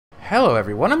Hello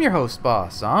everyone, I'm your host,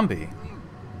 Boss Zombie.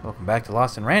 Welcome back to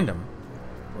Lost in Random.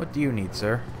 What do you need,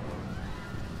 sir?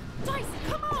 Dice,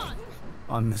 come on!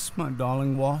 I miss my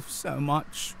darling wife so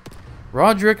much.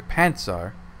 Roderick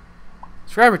Pantsar.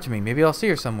 Describe her to me, maybe I'll see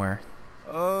her somewhere.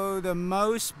 Oh, the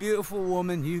most beautiful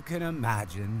woman you can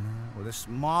imagine. With a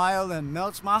smile that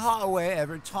melts my heart away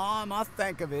every time I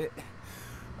think of it.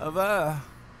 Of her.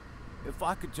 If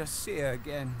I could just see her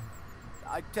again,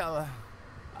 I'd tell her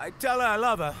I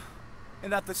love her.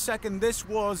 And that the second this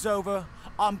war's over,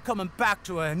 I'm coming back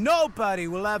to her. Nobody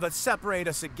will ever separate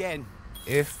us again.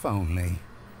 If only.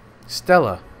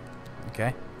 Stella.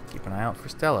 Okay, keep an eye out for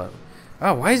Stella.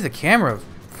 Oh, why is the camera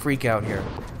freak out here?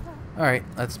 Alright,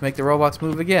 let's make the robots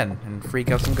move again and freak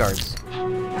out some guards.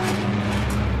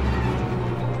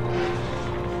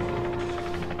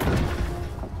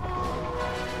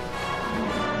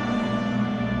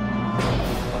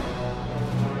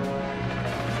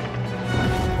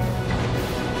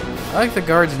 I like the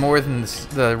guards more than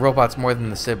the robots more than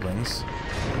the siblings.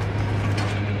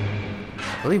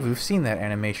 I believe we've seen that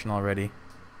animation already.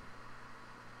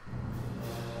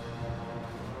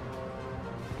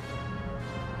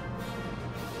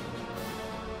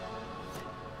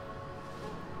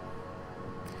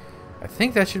 I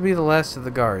think that should be the last of the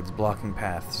guards blocking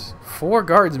paths. 4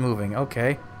 guards moving,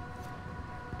 okay.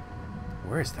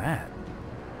 Where's that?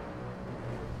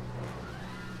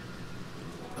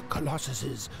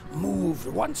 Colossuses moved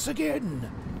once again,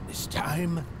 this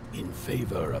time in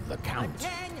favor of the Count.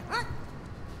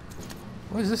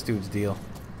 What is this dude's deal?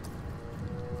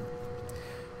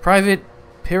 Private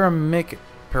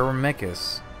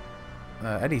Pyramechus.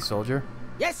 Eddie soldier.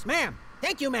 Yes, ma'am.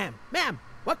 Thank you, ma'am. Ma'am,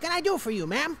 what can I do for you,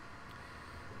 ma'am?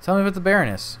 Tell me about the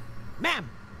Baroness. Ma'am,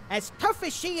 as tough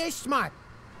as she is smart,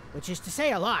 which is to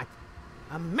say a lot,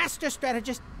 a master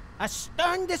strategist, a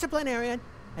stern disciplinarian,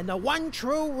 and the one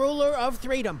true ruler of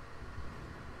freedom.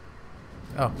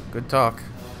 Oh, good talk.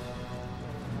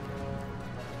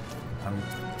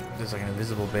 There's like an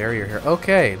invisible barrier here.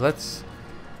 Okay, let's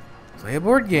play a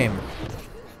board game.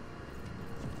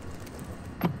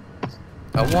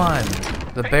 A 1.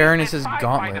 The Baroness's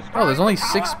Gauntlet. Oh, there's only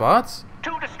 6 spots?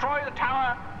 To destroy the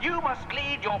tower, you must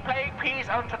lead your playing piece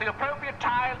onto the appropriate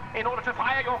tile in order to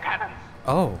fire your cannons.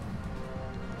 Oh.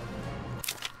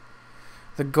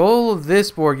 The goal of this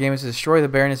board game is to destroy the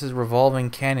Baroness's revolving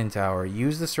cannon tower.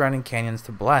 Use the surrounding cannons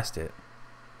to blast it.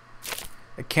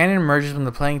 A cannon emerges when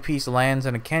the playing piece lands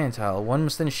on a cannon tile. One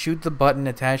must then shoot the button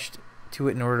attached to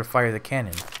it in order to fire the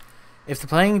cannon. If the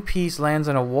playing piece lands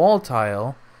on a wall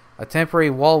tile, a temporary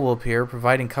wall will appear,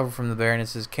 providing cover from the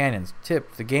Baroness's cannons.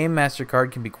 Tip: the Game Master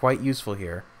card can be quite useful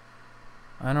here.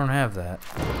 I don't have that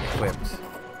equipped.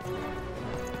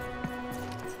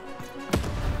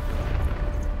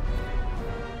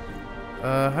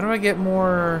 How do I get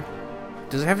more?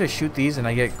 Does it have to shoot these and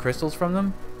I get crystals from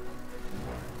them?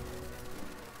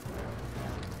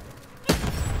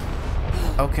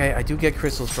 Okay, I do get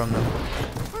crystals from them.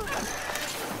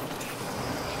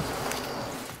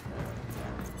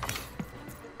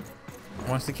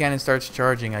 Once the cannon starts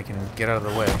charging, I can get out of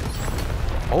the way.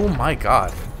 Oh my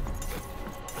god.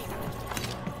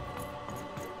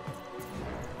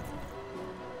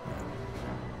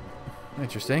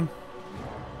 Interesting.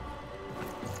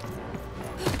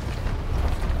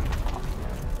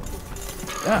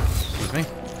 Ah, excuse me.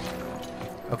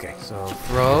 Okay, so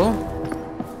throw.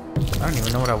 I don't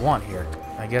even know what I want here.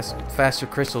 I guess faster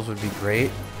crystals would be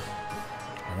great.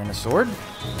 And then a sword?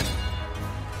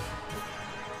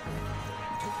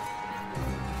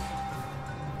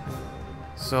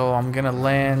 So I'm gonna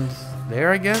land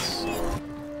there, I guess?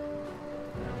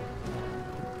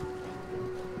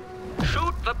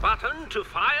 Shoot the button to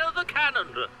fire the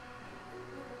cannon.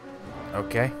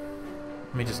 Okay.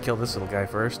 Let me just kill this little guy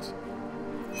first.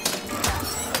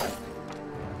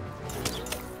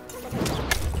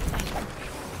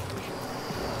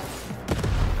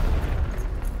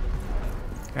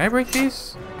 Can I break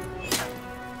these?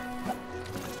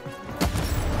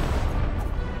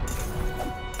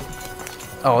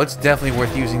 Oh, it's definitely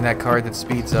worth using that card that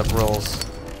speeds up rolls.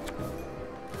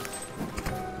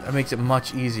 That makes it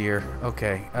much easier.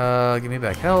 Okay, give me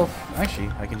back health. Actually,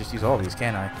 I can just use all these,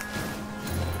 can't I?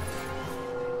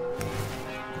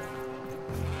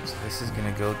 So this is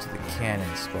gonna go to the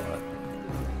cannon spot.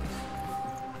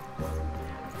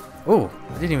 Oh,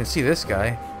 I didn't even see this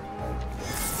guy.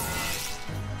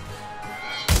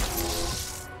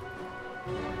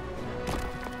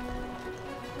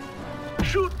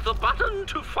 Shoot the button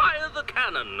to fire the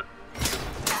cannon.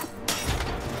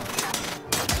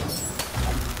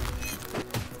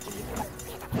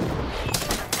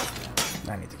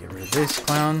 I need to get rid of this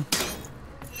clown.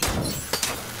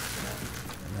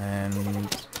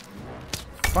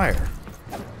 fire.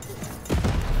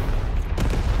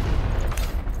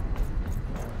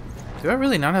 Do I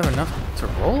really not have enough to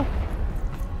roll?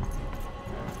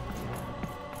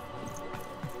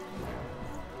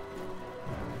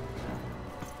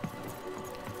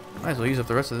 Might as well use up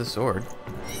the rest of this sword.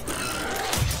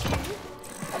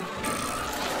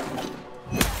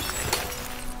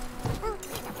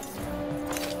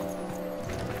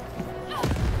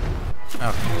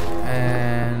 Okay,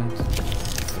 and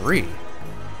 3.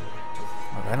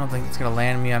 I don't think it's gonna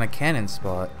land me on a cannon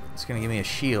spot. It's gonna give me a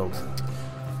shield.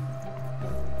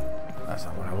 That's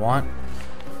not what I want.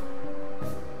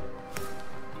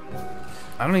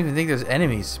 I don't even think there's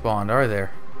enemies spawned, are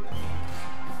there?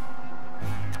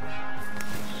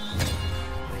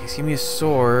 I guess give me a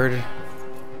sword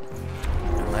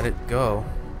and let it go.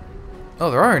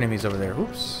 Oh, there are enemies over there.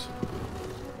 Oops.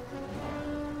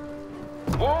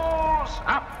 Walls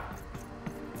up!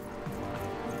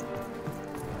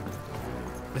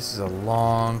 This is a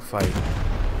long fight.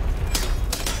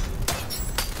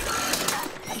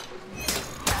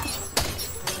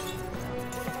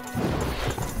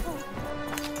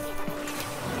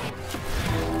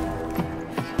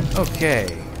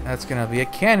 Okay, that's gonna be a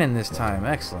cannon this time.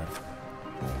 Excellent.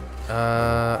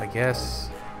 I guess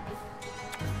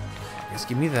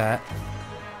give me that.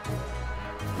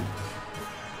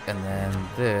 And then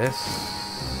this.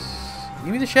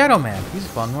 Give me the Shadow Man. He's a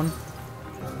fun one.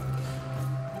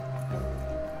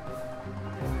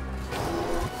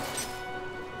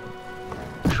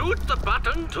 Shoot the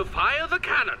button to fire the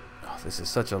cannon. Oh, this is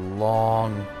such a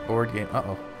long board game.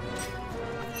 Uh-oh.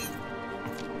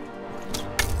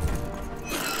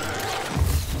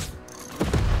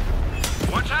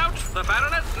 Watch out! The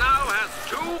Baroness now has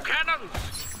 2 cannons.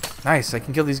 Nice, I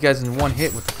can kill these guys in one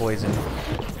hit with the poison.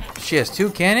 She has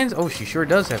 2 cannons? Oh, she sure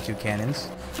does have 2 cannons.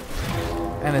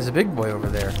 And there's a big boy over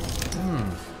there.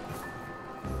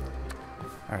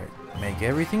 Alright, make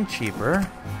everything cheaper.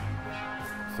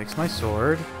 Fix my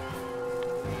sword.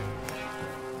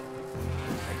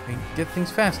 Make me get things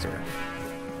faster.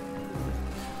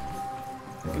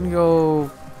 I'm gonna go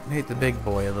hit the big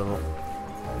boy a little.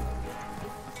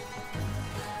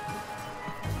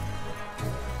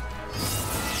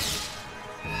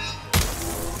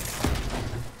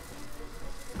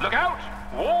 Look out!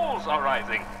 Walls are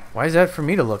rising. Why is that for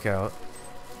me to look out?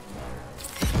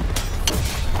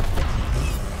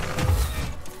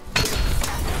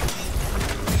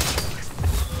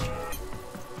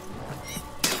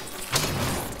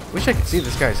 Wish I could see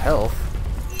this guy's health.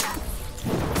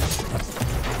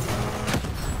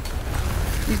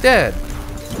 He's dead.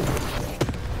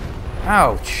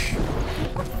 Ouch.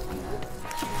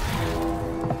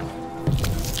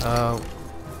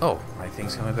 Oh, my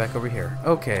thing's coming back over here.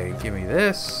 Okay, give me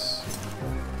this.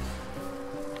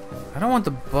 I don't want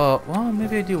the bow. Well,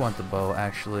 maybe I do want the bow,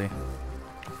 actually.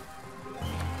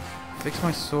 Fix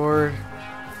my sword.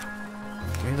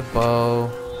 Give me the bow.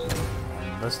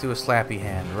 And let's do a slappy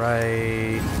hand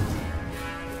right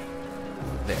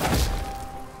there.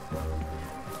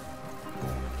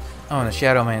 Oh, and the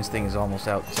Shadow Man's thing is almost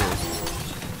out, too.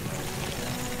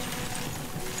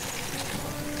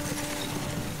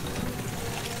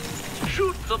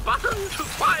 Shoot the button to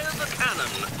fire the cannon.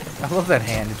 I love that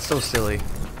hand. It's so silly.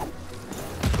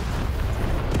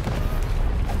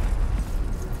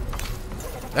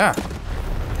 Ah.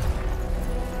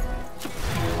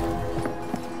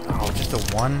 Oh, just a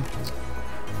 1.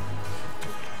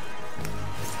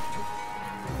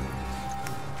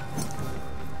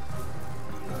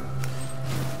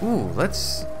 Ooh,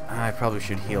 let's... I probably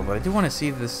should heal, but I do want to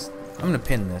see this. I'm going to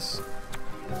pin this.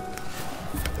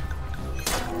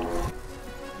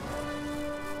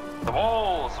 The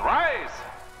walls rise.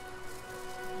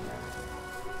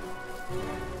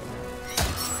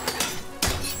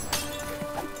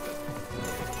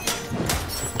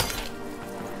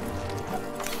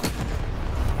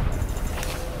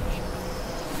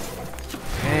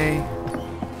 Okay.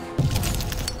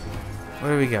 What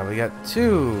do we got? We got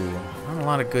 2. Not a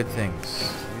lot of good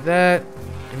things. Do that.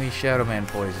 Give me Shadow Man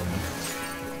poison.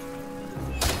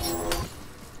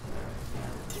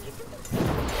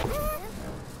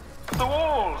 The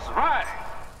walls rise.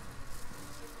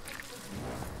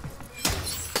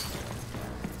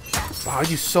 Wow, I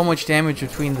do so much damage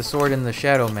between the sword and the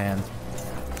Shadow Man.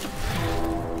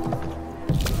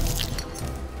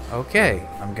 Okay,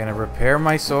 I'm gonna repair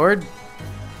my sword.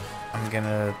 I'm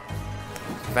gonna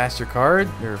faster card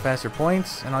or faster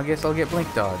points, and I guess I'll get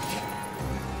blink dodge.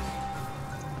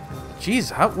 Jeez,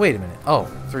 how? Wait a minute. Oh,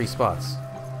 3 spots.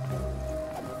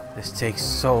 This takes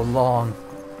so long.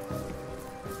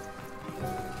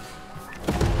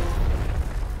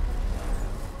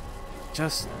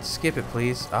 Just skip it,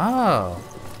 please. Oh.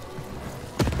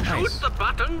 Nice. Shoot the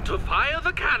button to fire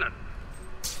the cannon.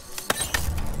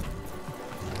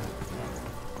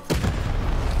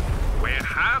 We're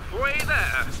halfway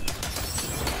there.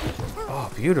 Oh,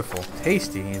 beautiful.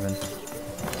 Tasty, even.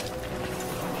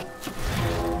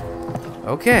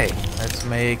 Okay, let's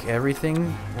make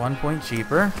everything 1 point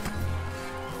cheaper.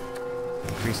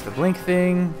 Increase the blink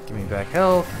thing. Give me back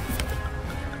health.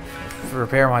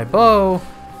 Repair my bow.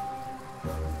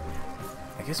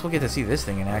 I guess we'll get to see this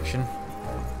thing in action.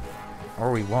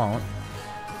 Or we won't.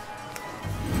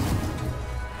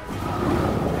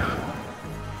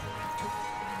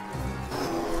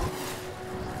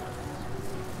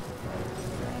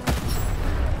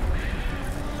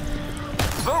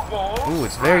 Ooh,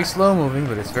 it's very slow moving,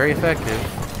 but it's very effective.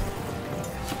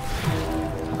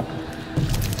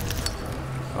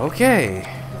 Okay.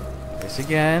 This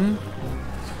again.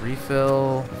 Let's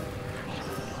refill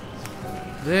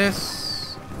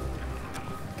this.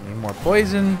 Give me more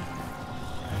poison.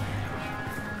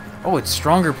 Oh, it's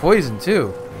stronger poison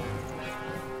too.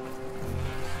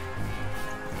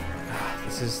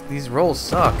 These rolls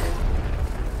suck.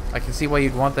 I can see why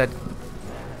you'd want that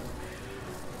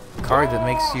card that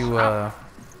makes you oh,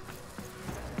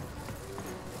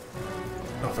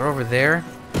 they're over there.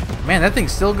 Man, that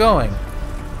thing's still going.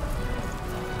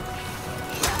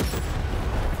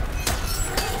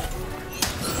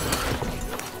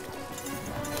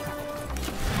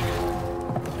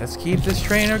 Let's keep this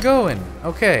trainer going.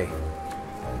 Okay.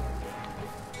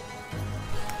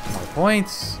 More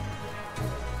points.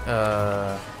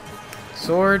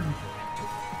 Sword.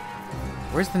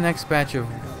 Where's the next batch of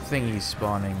thingies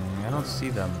spawning? I don't see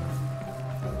them.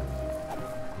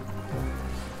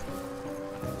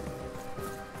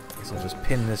 Guess I'll just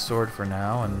pin this sword for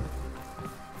now and...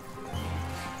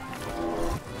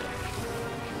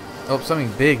 Oh,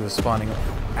 something big was spawning.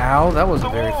 Ow, that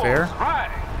wasn't very fair.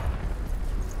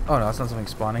 Oh no, that's not something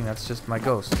spawning, that's just my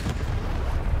ghost.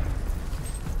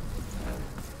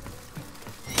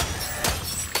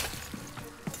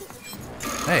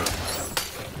 Hey.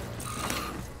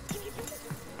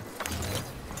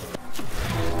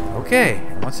 Okay,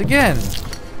 once again.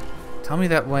 Tell me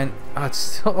that went... Oh, it's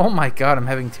still... Oh my god, I'm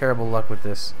having terrible luck with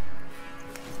this.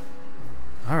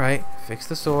 Alright, fix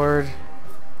the sword.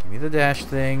 Give me the dash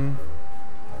thing.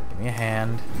 Give me a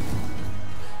hand.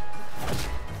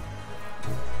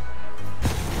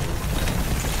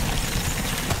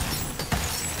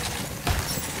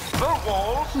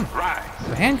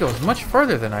 The hand goes much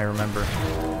further than I remember.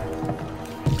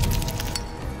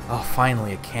 Oh,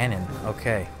 finally a cannon.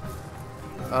 Okay.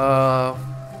 I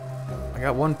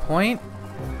got 1 point.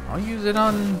 I'll use it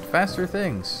on faster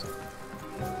things.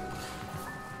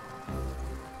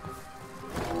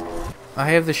 I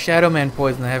have the Shadow Man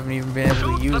poison I haven't even been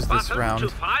able to use this round. To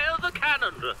fire the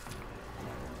cannon.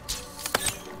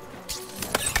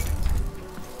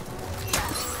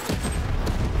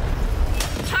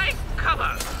 Take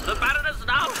cover. The Baroness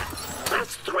now.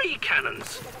 That's 3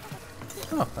 cannons.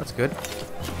 Oh, that's good.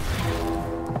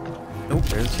 Oh,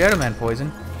 there's the Shadow Man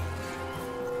poison.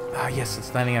 Ah, yes,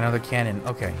 it's landing another cannon.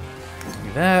 Okay.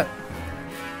 Do that.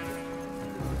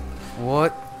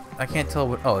 What? I can't tell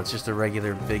what... Oh, it's just a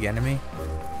regular big enemy?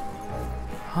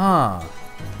 Huh.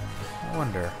 I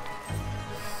wonder.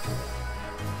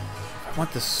 I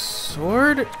want the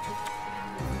sword? I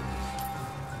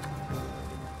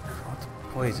want the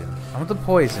poison. I want the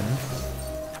poison.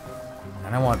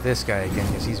 And I want this guy again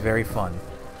because he's very fun.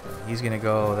 He's gonna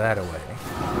go that away.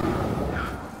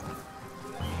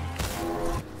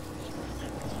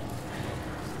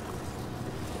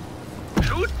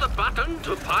 Shoot the button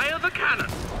to fire the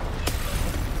cannon.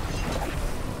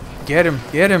 Get him!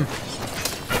 Get him!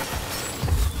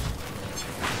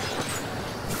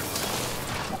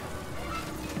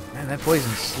 Man, that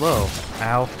poison's slow.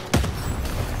 Ow.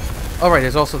 Alright,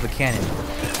 there's also the cannon.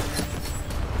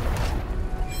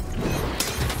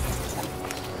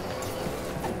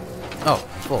 Oh,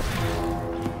 full.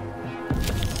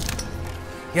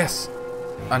 Yes!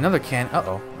 Another cannon.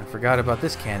 Uh-oh. I forgot about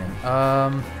this cannon.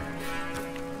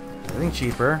 Everything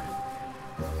cheaper.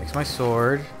 Fix my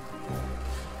sword.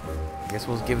 I guess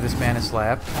we'll give this man a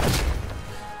slap.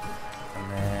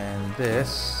 And then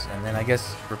this. And then I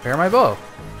guess repair my bow.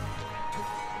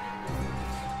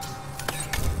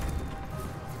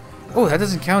 Oh, that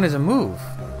doesn't count as a move.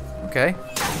 Okay.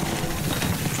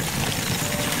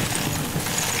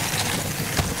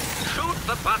 Shoot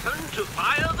the button to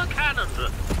fire the cannon.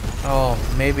 Oh,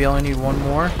 maybe I only need one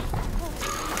more.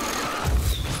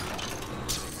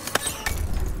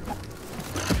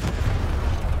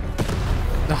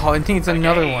 Oh, it needs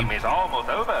another one. The game is almost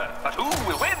over, but who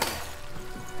will win?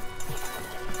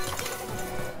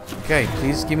 Okay,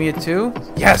 please give me a 2.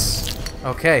 Yes!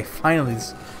 Okay, finally.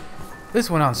 This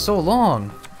went on so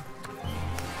long. Give me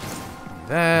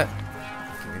that.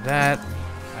 Give me that.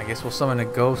 I guess we'll summon a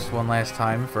ghost one last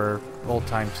time for old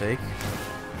time's sake.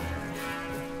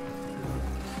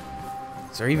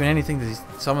 Is there even anything to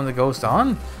summon the ghost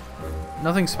on?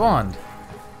 Nothing spawned.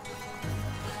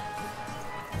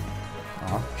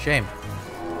 Oh, shame.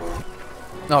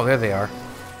 Oh, there they are.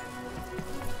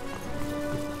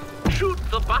 Shoot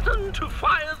the button to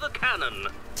fire the cannon.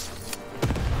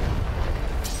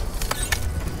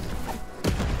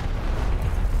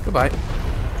 Goodbye.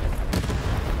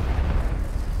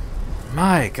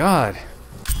 My God.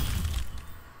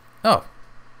 Oh.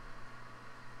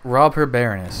 Rob her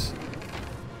Baroness.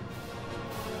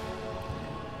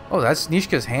 Oh, that's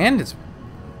Nishka's hand? It's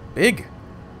big.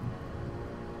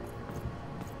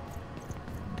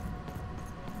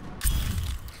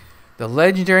 The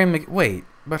legendary wait,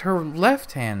 but her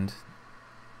left hand...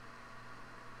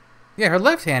 Yeah, her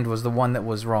left hand was the one that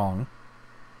was wrong.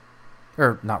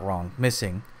 Or, not wrong,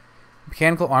 missing.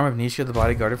 Mechanical arm of Nishka, the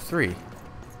bodyguard of 3.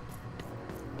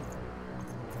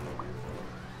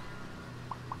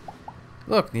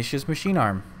 Look, Nisha's machine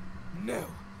arm. No.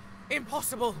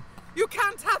 Impossible. You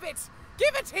can't have it.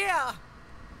 Give it here.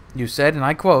 You said, and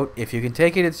I quote, "If you can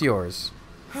take it, it's yours."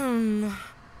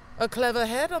 A clever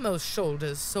head on those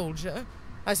shoulders, soldier.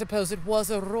 I suppose it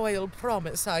was a royal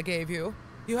promise I gave you.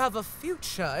 You have a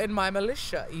future in my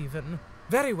militia, even.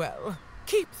 Very well.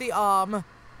 Keep the arm.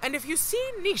 And if you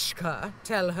see Nishka,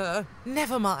 tell her,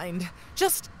 never mind.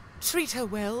 Just treat her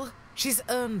well. She's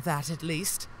earned that, at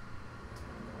least.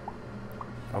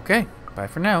 Okay, bye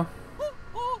for now.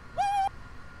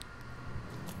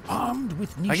 Armed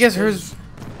with I guess Nishka's hers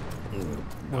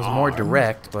was more arm,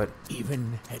 direct, but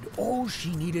even had all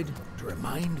she needed to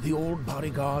remind the old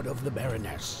bodyguard of the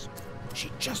Baroness.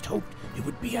 She just hoped it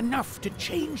would be enough to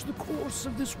change the course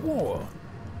of this war.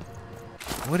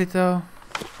 would it though?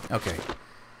 Okay.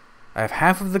 I have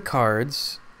half of the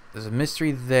cards. There's a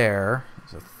mystery there.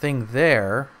 There's a thing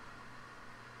there.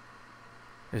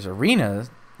 There's arena.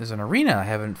 There's an arena I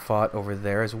haven't fought over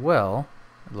there as well,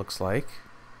 it looks like.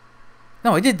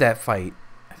 No, I did that fight,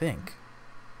 I think.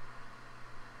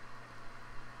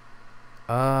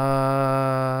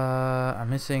 I'm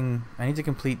missing... I need to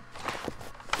complete...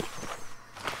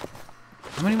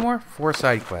 How many more? 4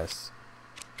 side quests.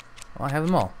 Well, I have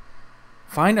them all.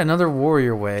 Find another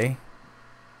warrior way.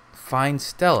 Find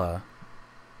Stella.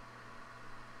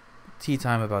 Tea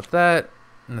time about that.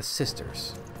 And the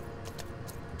sisters.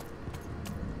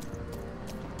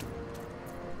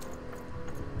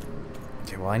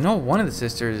 Okay, well, I know one of the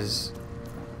sisters is...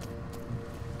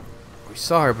 We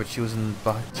saw her, but she was in...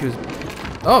 She was...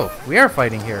 Oh, we are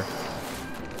fighting here.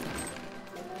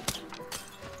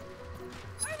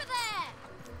 Over there.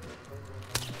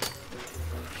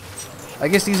 I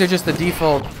guess these are just the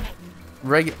default...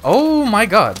 Oh my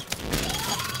God.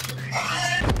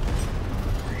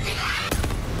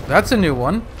 That's a new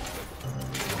one.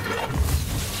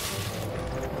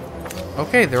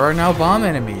 Okay, there are now bomb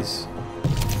enemies.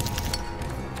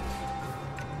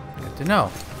 Good to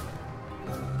know.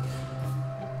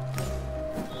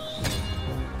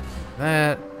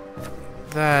 That.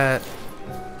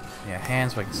 Yeah,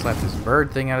 hands so I can slap this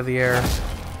bird thing out of the air.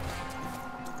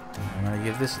 I'm gonna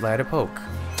give this lad a poke.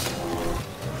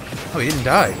 Oh, he didn't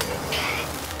die.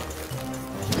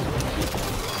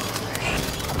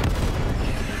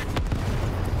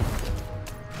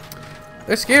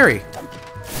 They're scary,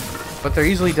 but they're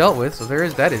easily dealt with, so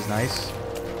that is nice.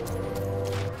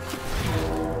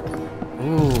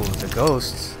 Ooh, the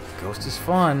ghost. The ghost is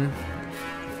fun.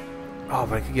 Oh,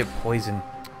 but I could get poison.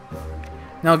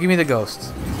 No, give me the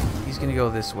ghost. He's gonna go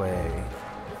this way.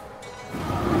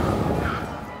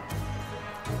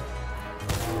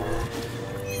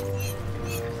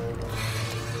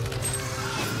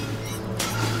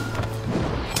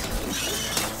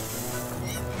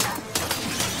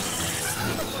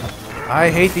 I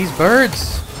hate these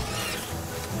birds.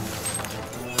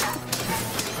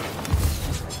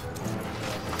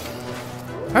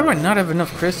 How do I not have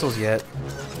enough crystals yet?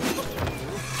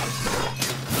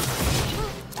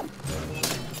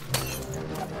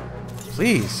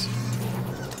 Please.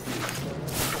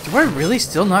 Do I really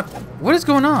still not... What is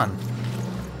going on?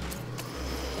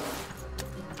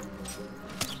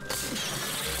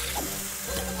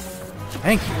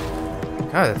 Thank you.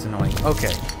 God, that's annoying.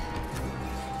 Okay.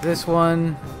 This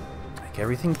one. Make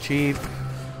everything cheap.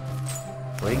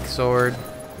 Blink sword.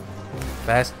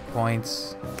 Fast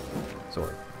points.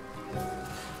 Sword.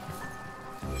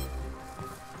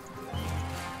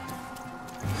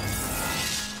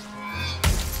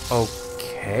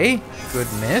 Okay. Good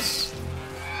miss.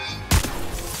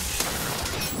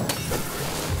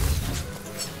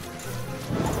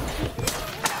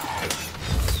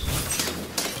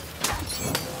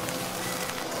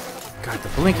 God, the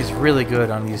blink is really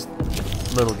good on these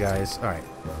little guys. Alright.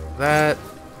 That.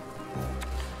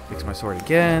 Fix my sword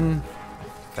again.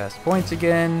 Fast points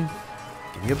again.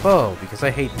 Give me a bow, because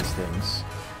I hate these things.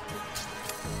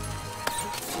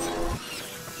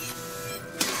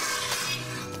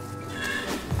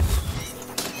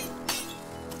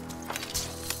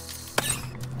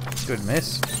 Good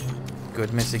miss.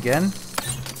 Good miss again.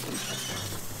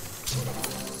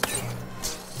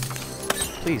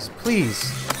 Please,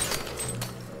 please.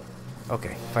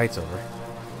 Okay, fight's over.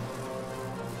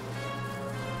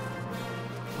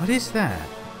 What is that?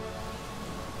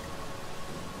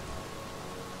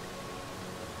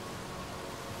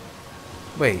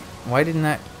 Wait, why didn't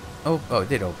that... Oh, it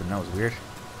did open. That was weird.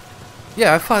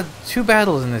 Yeah, I fought 2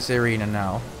 battles in this arena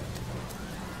now.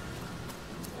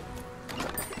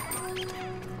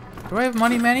 Do I have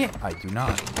money, Manny? I do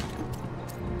not.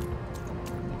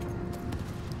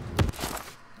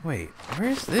 Wait, where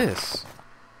is this?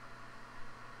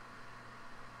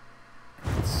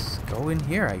 Let's go in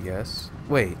here, I guess.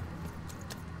 Wait.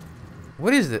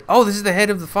 What is this? Oh, this is the head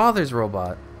of the father's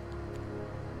robot.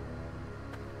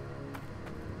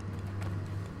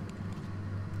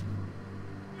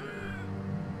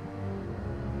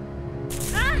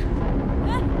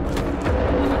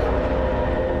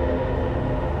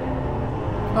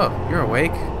 Oh, you're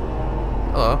awake.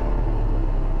 Hello.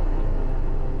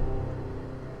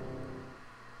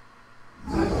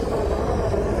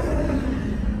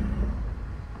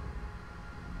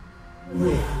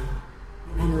 Well,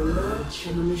 an alert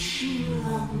from a machine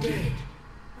long dead.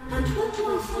 And what do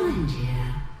I find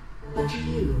here but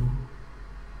you?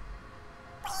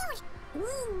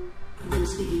 I'm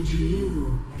speaking to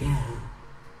you, girl.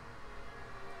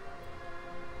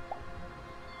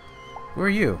 Who are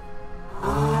you?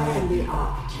 I am the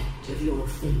architect of your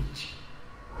fate.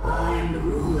 I am the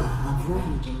ruler of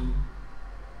Random.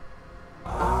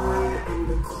 I am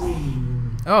the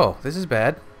queen. Oh, this is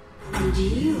bad. And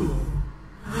you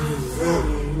are a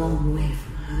very long way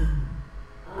from home,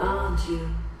 aren't you,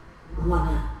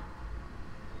 Wanna?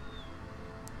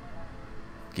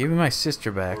 Give me my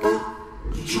sister back.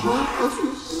 Did you have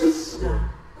your sister?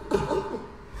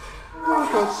 I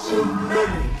have so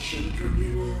many children,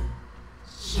 you know.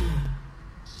 So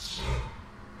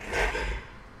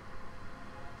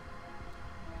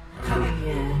coming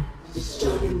here,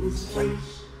 disturbing this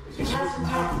place. It hasn't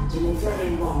happened in a very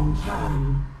long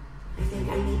time. I think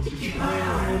I need to keep my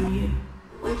eye on you.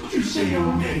 What did you say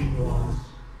your name was?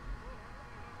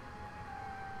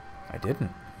 I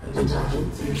didn't. And I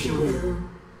don't think you will.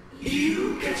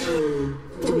 You get a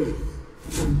thrill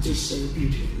from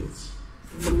disobedience,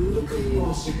 from looking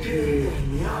your superior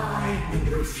in the eye and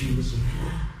refusing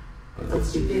her. But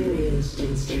superiors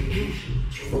don't stay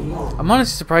patient for long. I'm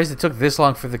honestly surprised it took this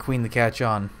long for the queen to catch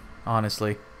on,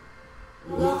 honestly.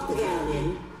 Lock the girl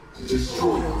in,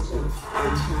 destroy yourself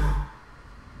and her.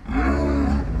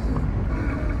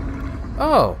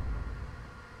 Oh.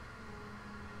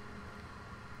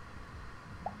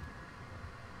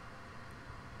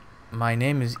 My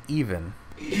name is Even.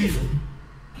 Even?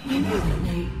 You know that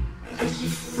name, as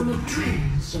if from a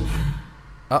dream somehow.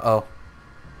 Uh-oh.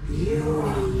 You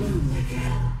are a lonely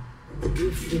girl,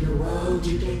 adrift in a world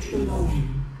you don't belong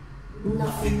in.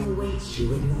 Nothing awaits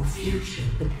you in your future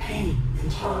but pain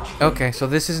and heartbreak. Okay, so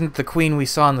this isn't the queen we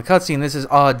saw in the cutscene. This is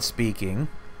Odd speaking.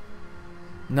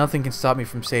 Nothing can stop me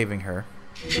from saving her.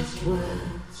 Just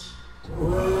words.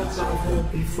 Words I've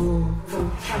heard before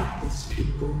from countless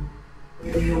people.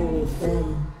 They all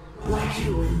fell like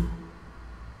you will.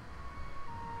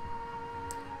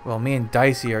 Well, me and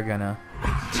Dicey are gonna...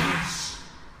 Dice.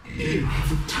 You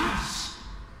have a dice.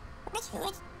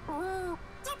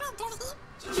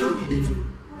 Tell me,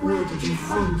 Even, where did you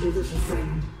find your little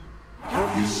friend?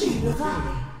 Have you seen the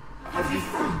valley? Have you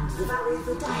found the valley of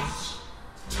the dice?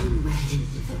 Tell me where it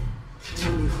is, Even.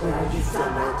 Tell me where you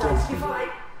found that dice before I...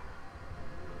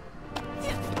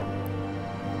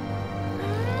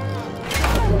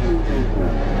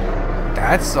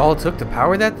 That's all it took to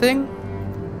power that thing?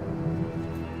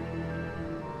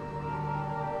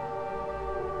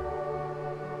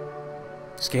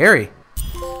 Scary.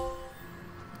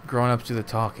 Grown-ups do the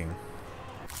talking.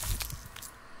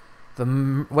 The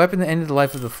weapon that ended the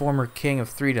life of the former king of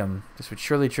Threedom. This would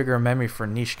surely trigger a memory for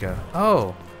Nishka.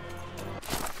 Oh.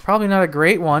 Probably not a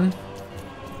great one.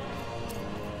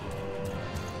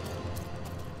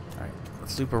 Alright,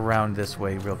 let's loop around this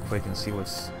way real quick and see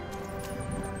what's...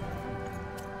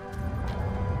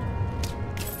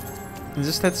 Is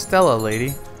this that Stella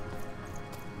lady?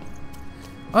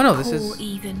 Oh no, this Poor is...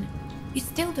 Even. You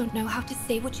still don't know how to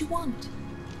say what you want.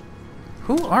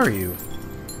 Who are you?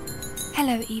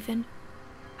 Hello, Even.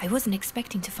 I wasn't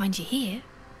expecting to find you here.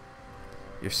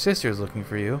 Your sister's looking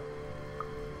for you.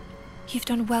 You've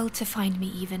done well to find me,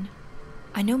 Even.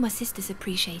 I know my sisters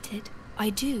appreciate it. I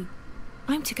do.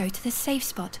 I'm to go to the safe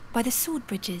spot by the sword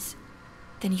bridges.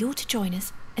 Then you're to join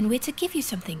us, and we're to give you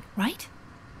something, right?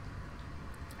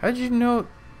 How did you know?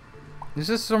 Is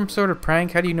this some sort of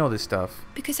prank? How do you know this stuff?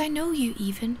 Because I know you,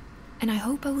 Even, and I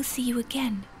hope I will see you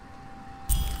again.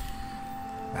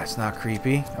 That's not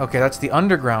creepy. Okay, that's the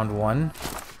underground one.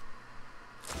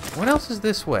 What else is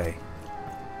this way?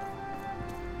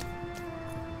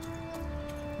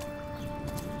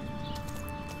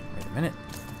 Wait a minute.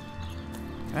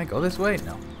 Can I go this way?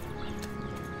 No.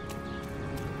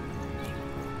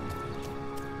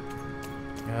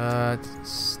 It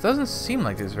doesn't seem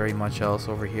like there's very much else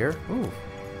over here. Ooh.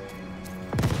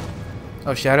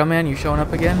 Oh, Shadow Man, you showing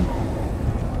up again?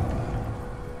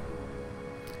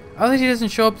 I think he doesn't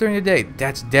show up during the day.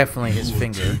 That's definitely his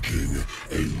finger. Taking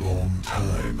a long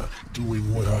time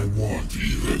doing what I want,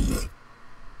 Even.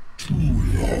 Too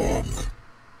long.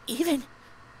 Even,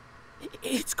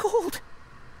 it's cold.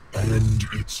 And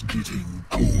it's getting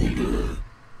colder.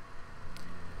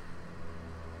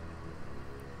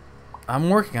 I'm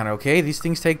working on it, okay? These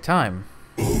things take time.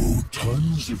 Oh,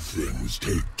 tons of things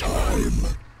take time.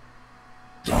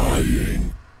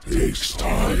 Dying takes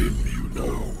time, you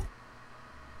know.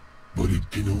 But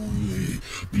it can only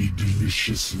be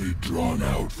deliciously drawn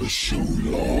out for so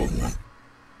long.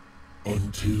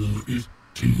 Until it,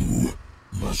 too,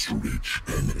 must reach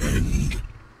an end.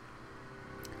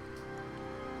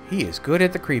 He is good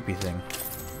at the creepy thing.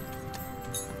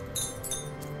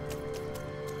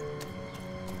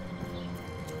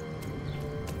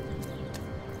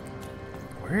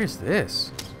 Where is this?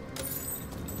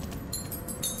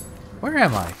 Where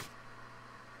am I?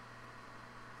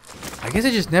 I guess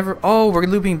I just never... Oh, we're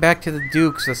looping back to the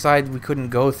Dukes, the side we couldn't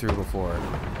go through before.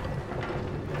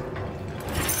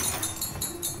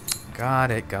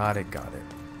 Got it, got it, got it.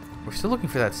 We're still looking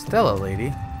for that Stella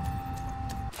lady.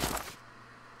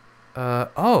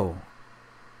 Oh.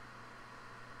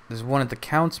 There's one at the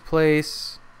Count's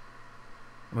place.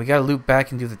 We gotta loop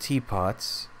back and do the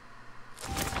teapots.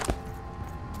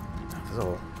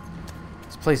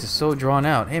 This place is so drawn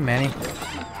out. Hey, Manny.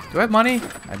 Do I have money?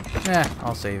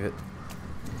 I'll save it.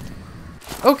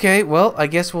 Okay, well, I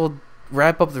guess we'll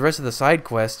wrap up the rest of the side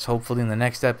quests, hopefully in the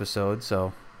next episode,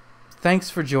 so... Thanks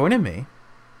for joining me.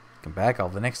 Come back, I'll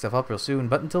have the next stuff up real soon,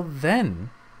 but until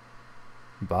then...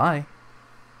 Bye.